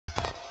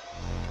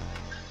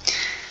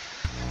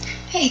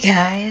Hey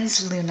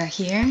guys, Luna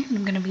here.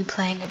 I'm gonna be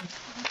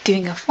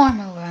doing a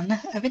formal run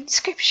of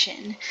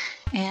Inscryption,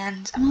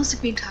 and I'm also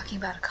going to be talking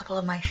about a couple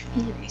of my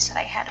theories that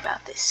I had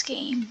about this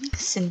game,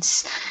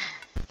 since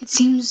it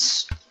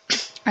seems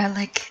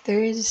like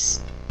there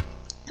is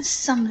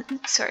some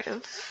sort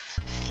of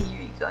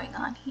theory going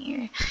on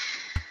here.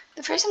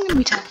 The first I'm going to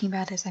be talking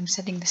about as I'm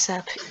setting this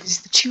up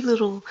is the two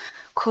little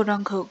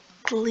quote-unquote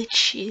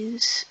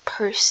glitches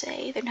per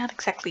se. They're not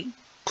exactly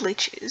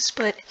glitches,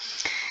 but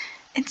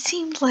it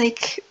seemed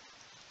like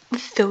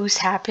those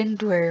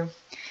happened where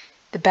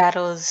the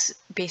battles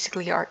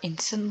basically are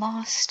instant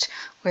lost,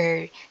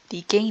 where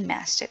the game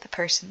master, the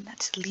person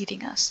that's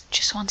leading us,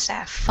 just wants to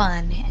have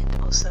fun and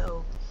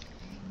also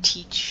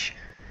teach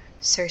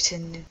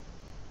certain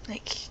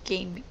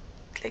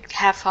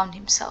have fun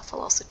himself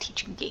while also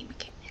teaching game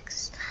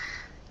mechanics.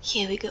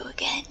 Here we go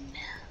again.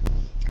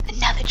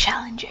 Another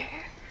challenger.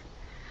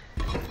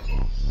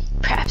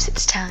 Perhaps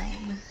it's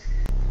time.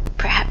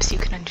 Perhaps you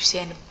can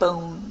understand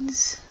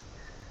bones.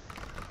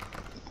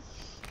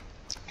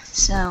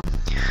 So,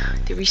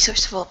 the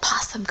resourceful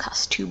opossum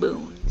costs 2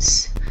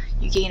 bones.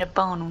 You gain a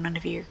bone when one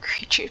of your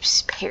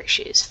creatures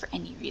perishes for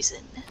any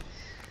reason.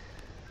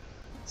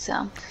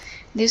 So,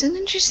 there's an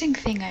interesting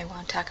thing I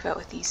want to talk about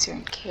with these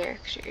certain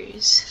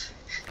characters,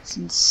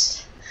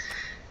 since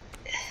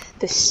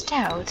the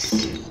stout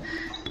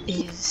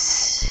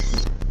is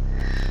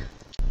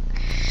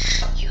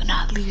you will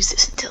not lose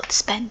this until it's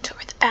spent or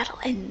the battle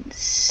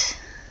ends.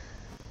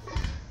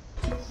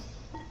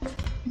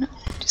 No,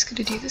 I'm just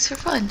gonna do this for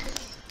fun.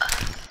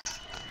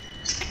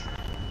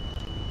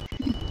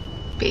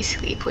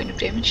 Basically a point of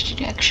damage to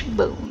the actual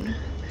bone.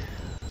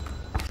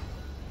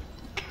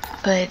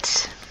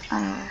 But,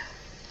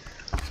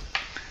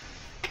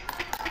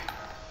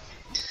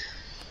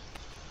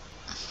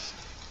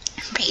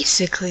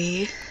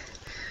 basically,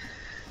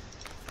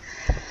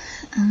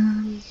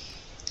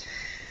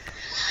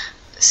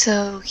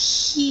 so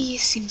he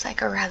seems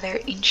like a rather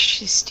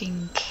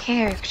interesting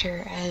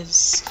character,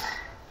 as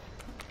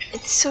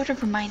it sort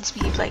of reminds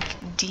me of like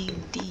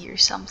D&D or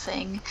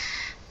something,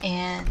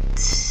 and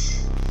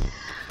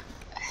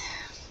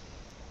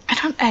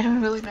I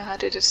don't really know how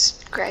to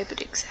describe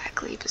it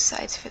exactly,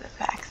 besides for the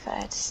fact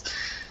that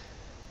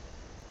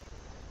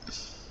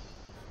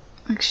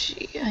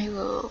actually I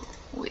will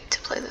wait to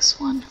play this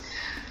one.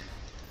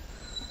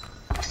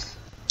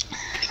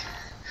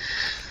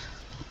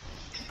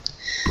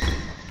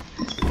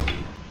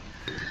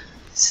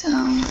 So,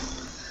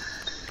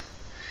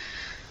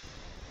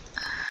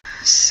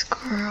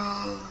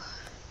 squirrel,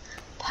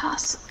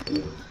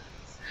 possum,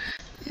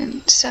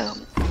 and so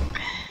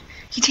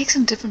he takes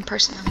on different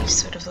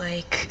personalities, sort of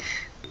like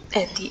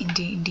at the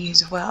D&D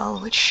as well,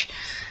 which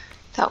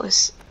I thought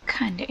was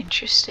kind of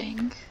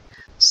interesting.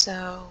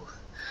 So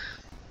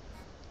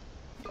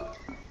I'm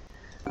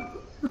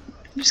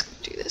just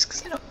gonna do this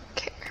because I don't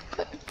care,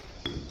 but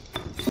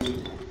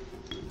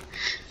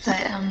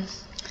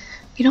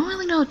you don't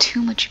really know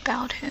too much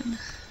about him,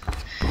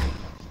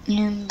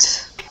 and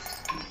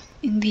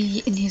in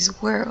his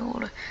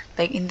world,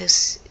 like in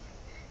this,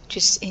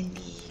 just in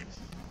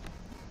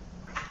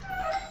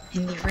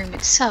the room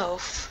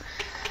itself,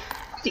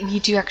 you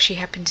do actually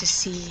happen to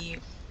see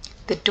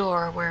the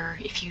door where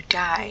if you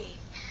die,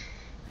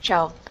 which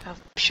I'll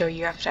show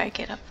you after I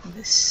get up from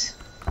this.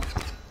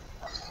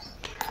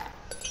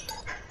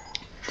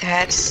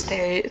 That's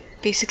there.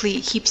 Basically,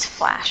 it keeps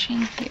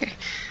flashing here.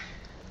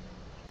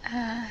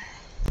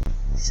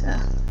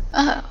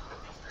 Oh,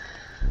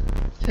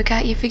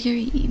 forgot your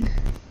figurine.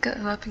 Go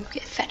up and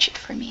fetch it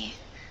for me.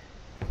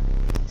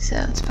 So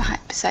it's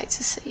besides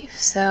the safe.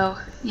 So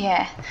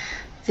yeah,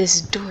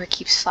 this door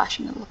keeps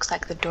flashing. It looks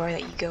like the door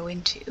that you go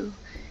into.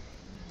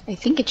 I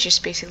think it's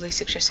just basically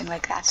suggesting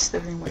like that's the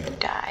room where you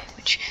die,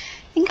 which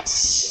I think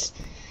it's.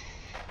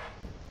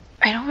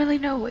 I don't really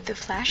know what the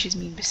flashes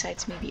mean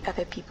besides maybe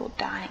other people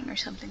dying or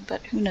something,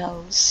 but who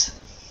knows.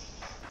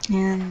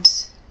 And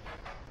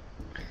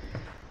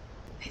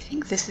I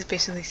think this is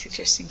basically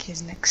suggesting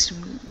his next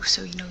move,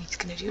 so you know he's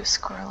gonna do a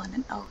squirrel and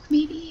an elk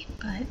maybe,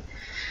 but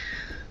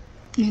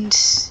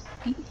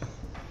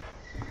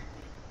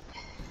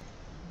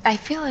I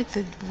feel like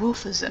the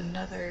wolf is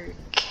another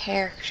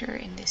character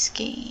in this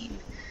game.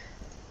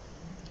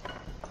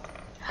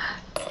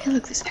 Hey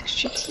look, there's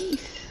extra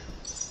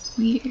teeth.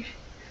 Weird.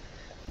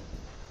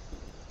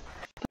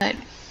 But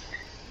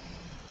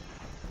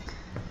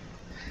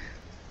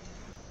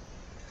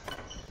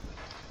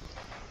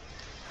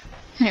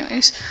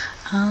anyways,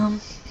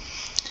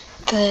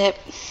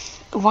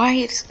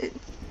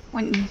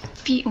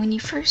 when you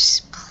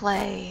first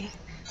play,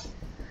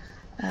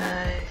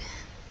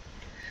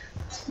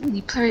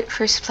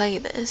 first play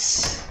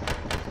this,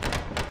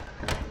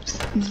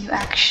 you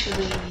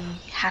actually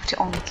have to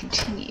only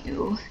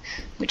continue,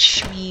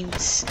 which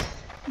means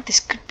this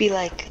could be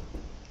like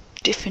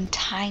different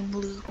time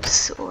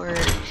loops, or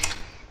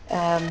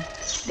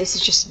this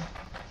is just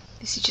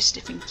a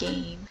different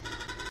game.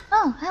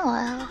 Oh,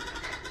 hello.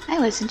 I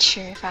wasn't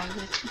sure if I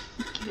would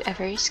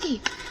ever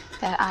escape.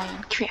 That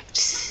iron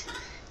crypt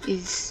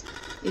is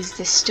Is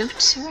the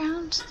stoat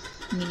around?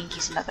 Meaning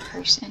he's another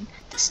person.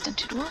 The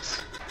stunted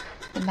wolf?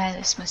 The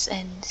madness must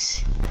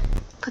end.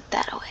 Put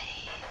that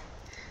away.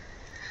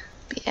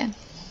 But yeah.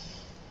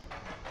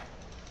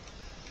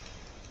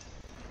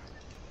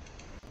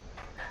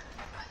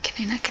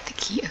 Can I not get the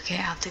key? Okay,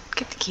 I'll have to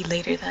get the key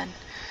later then.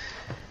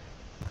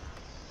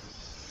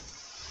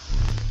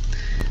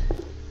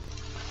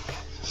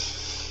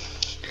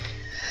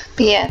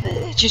 But yeah,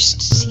 it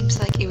just seems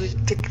like it was.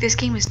 This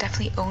game was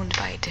definitely owned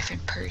by a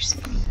different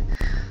person,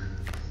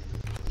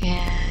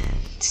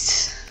 and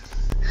it's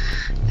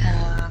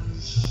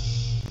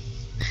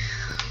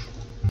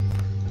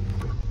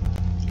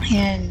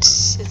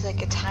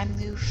like a time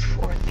loop,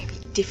 or maybe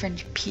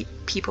different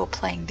people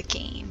playing the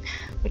game,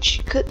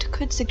 which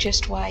could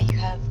suggest why you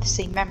have the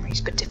same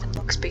memories but different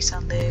looks based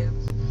on the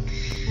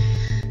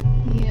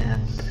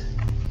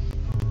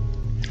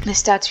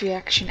stats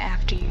reaction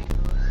after you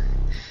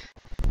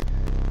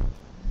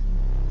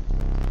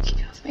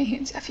get off my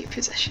hands after your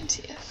possessions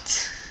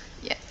yet.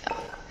 Yeah.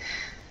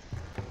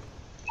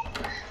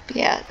 But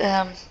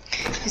yeah,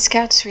 the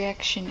scout's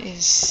reaction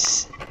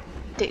is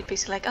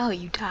basically like, oh,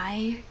 you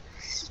die,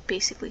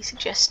 basically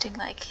suggesting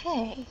like,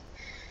 hey.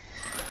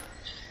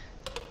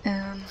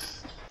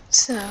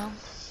 So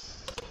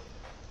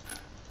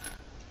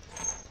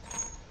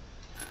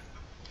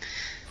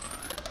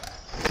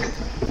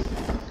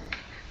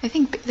I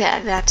think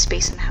that's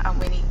based on how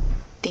many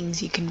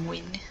things you can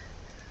win.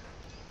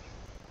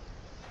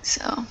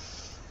 So,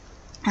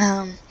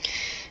 and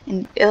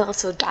it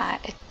also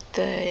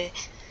the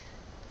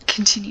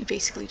continue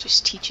basically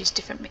just teaches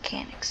different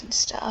mechanics and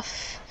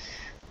stuff.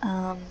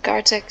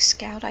 Guards like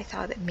Scout, I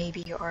thought that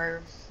maybe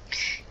are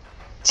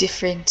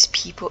different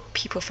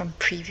people from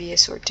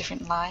previous or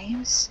different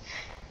lives.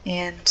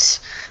 And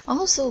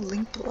also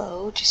link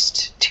below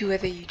just two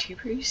other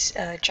YouTubers,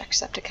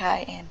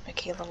 Jacksepticeye and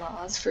Michaela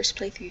Laws' first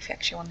playthrough if you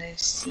actually want to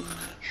see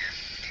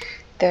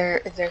their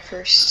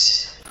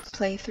first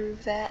playthrough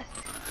of that.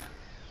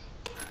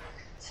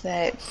 So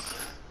that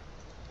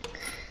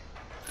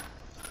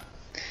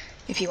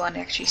if you want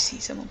to actually see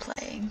someone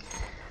playing.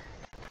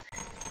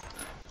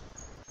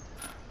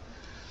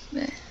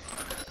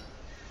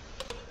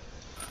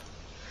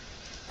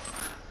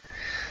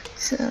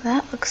 So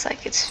that looks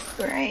like it's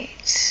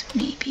right,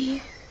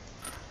 maybe.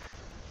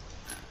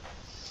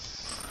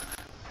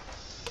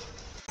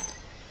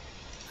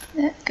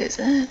 That goes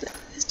up, that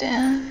goes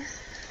down.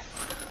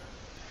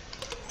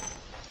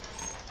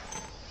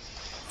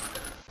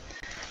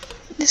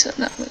 This will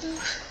not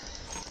move.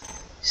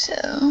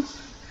 So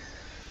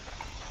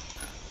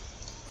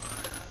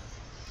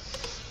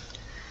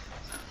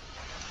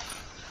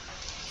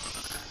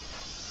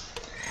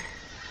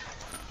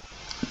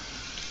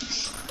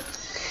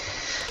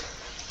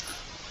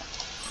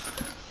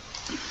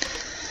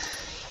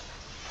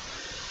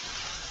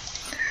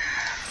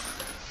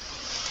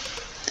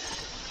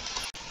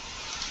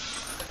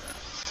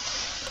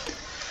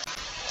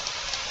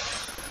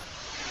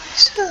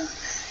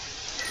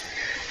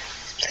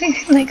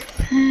something like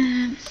that.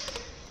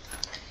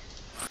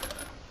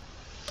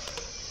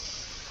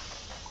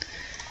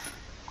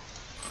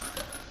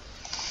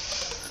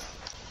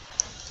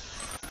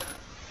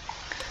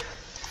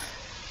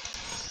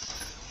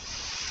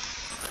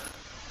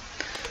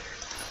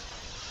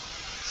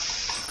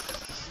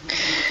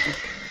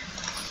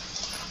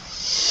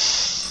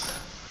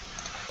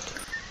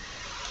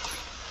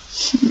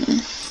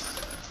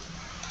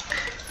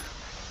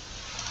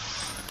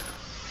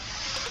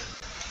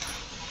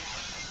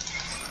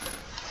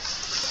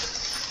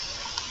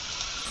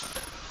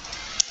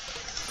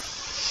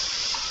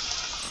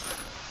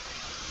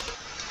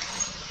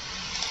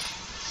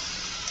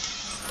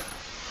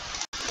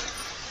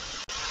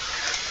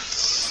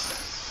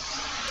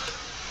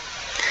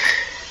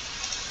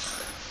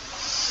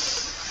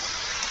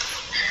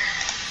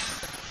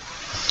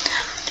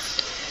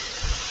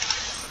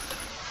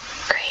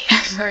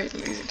 I'm already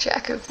losing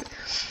track of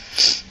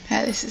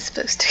how this is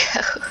supposed to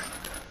go.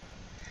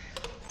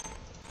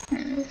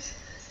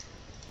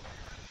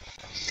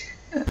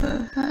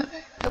 I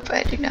hope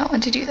I do not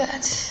want to do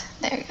that.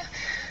 There we go.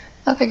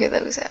 I'll figure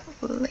those out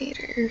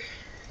later,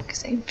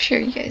 because I'm sure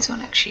you guys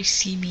won't actually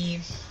see me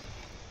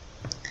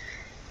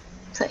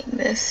playing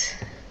this.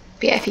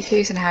 But yeah, if you're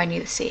curious on how I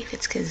knew the safe,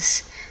 it's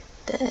because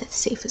the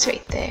safe was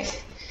right there.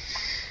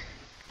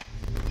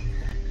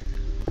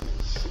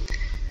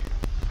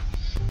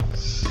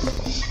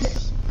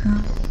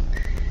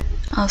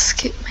 I'll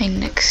skip my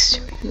next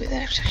review.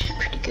 That's actually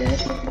pretty good.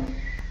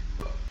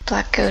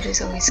 Black Goat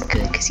is always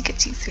good because he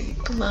gets you through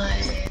blood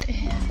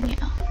and, you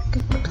know,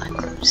 good black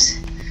robes.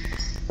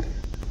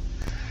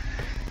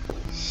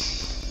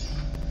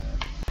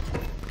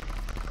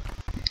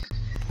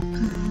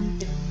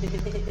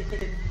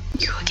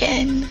 You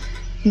again?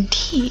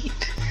 Indeed.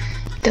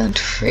 Don't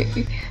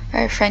free.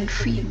 Our friend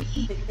freed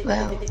me.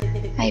 Well,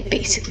 I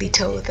basically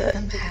told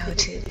them how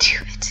to do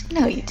it.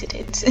 No, you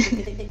didn't.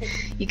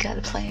 You got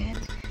a plan.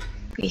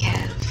 we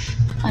have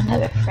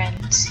another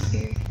friend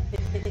here.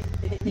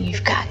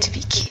 You've got to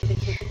be kidding.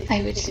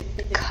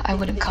 I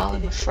wouldn't call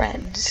him a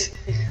friend,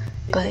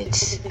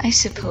 but I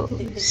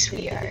suppose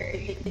we are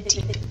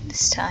deep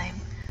this time.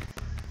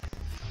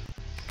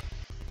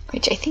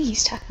 Which I think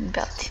he's talking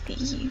about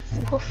the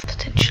wolf,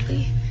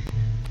 potentially.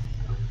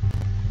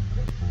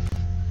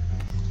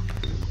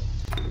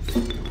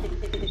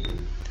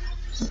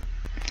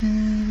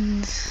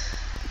 And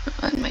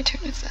on my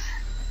turn is that.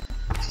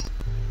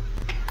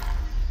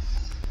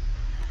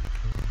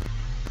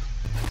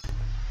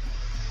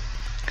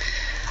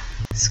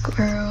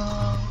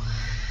 Squirrel.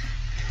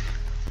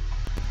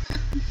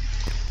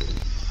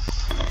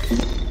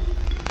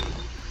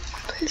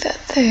 Put that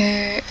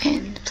there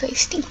and play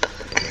Stink Bug.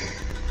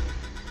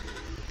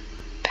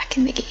 Back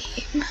in the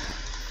game.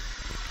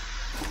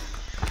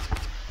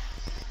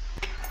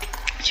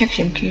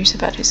 Actually, I'm curious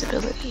about his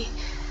ability.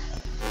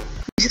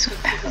 Uses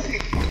with power.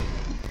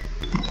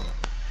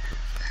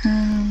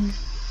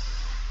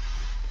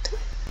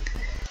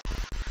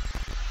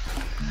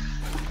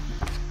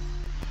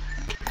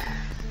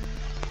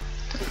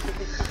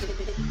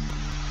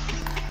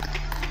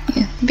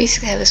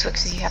 Basically how this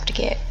works is you have to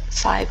get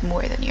 5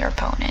 more than your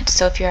opponent.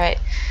 So if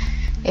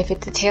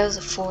it's the tails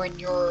of 4 on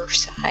your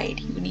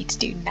side, you need to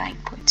do 9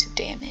 points of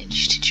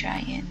damage to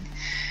try and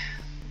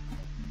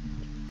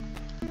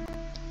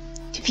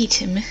defeat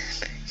him.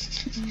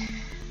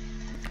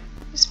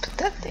 Just put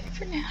that there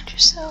for now,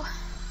 just so.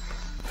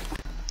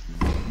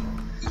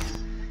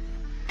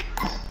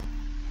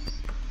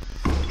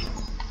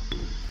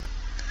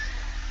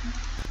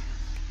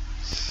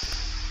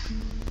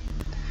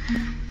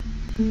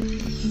 I'm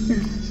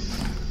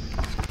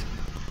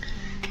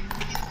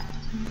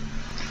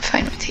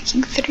fine with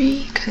taking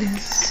 3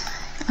 because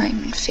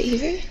I'm in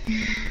favor.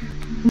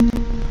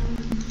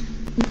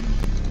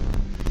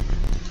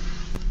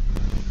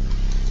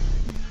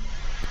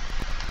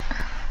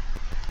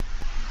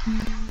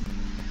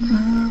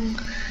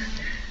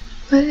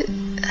 But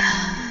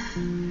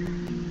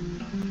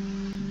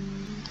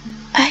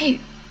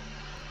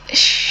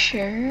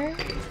sure,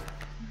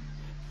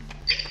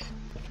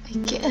 I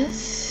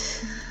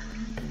guess.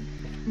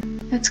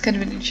 That's kind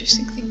of an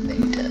interesting thing that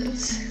he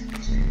does.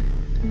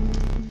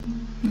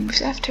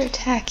 Moves after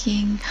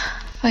attacking.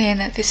 Oh yeah,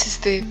 no, this is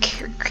the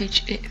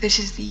creature. This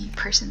is the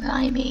person that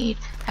I made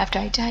after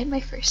I died my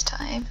first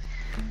time.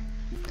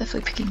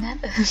 Definitely picking that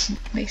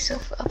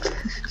myself up.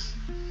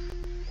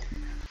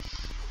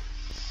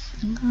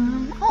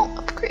 I'll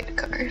upgrade a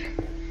card.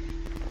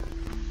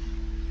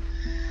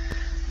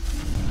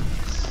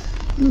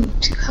 Ooh,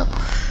 2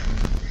 health.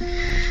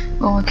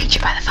 Well, one creature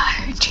by the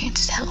fire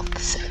enchants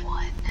health, so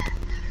 1.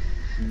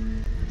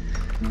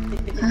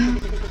 I'm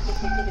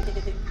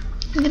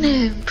gonna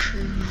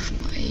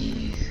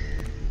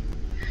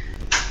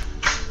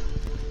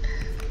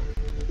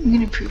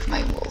improve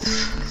my wolf.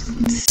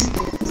 It's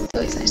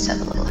always nice to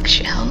have a little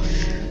extra health.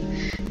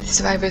 The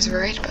survivors were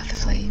right about the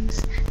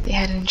flames. They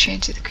hadn't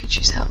enchanted the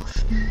creature's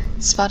health.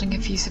 Spotting a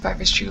few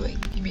survivors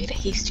drooling, you made a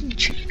hasty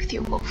retreat with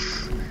your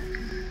wolf.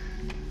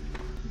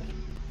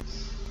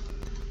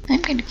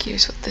 I'm kind of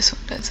curious what this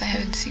one does. I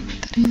haven't seen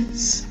what that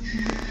is.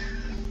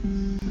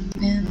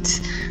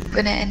 And I'm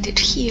gonna end it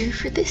here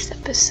for this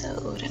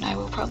episode, and I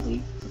will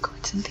probably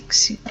record something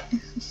soon.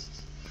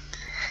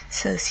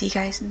 So see you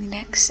guys in the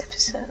next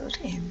episode,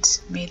 and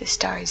may the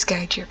stars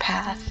guide your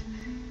path.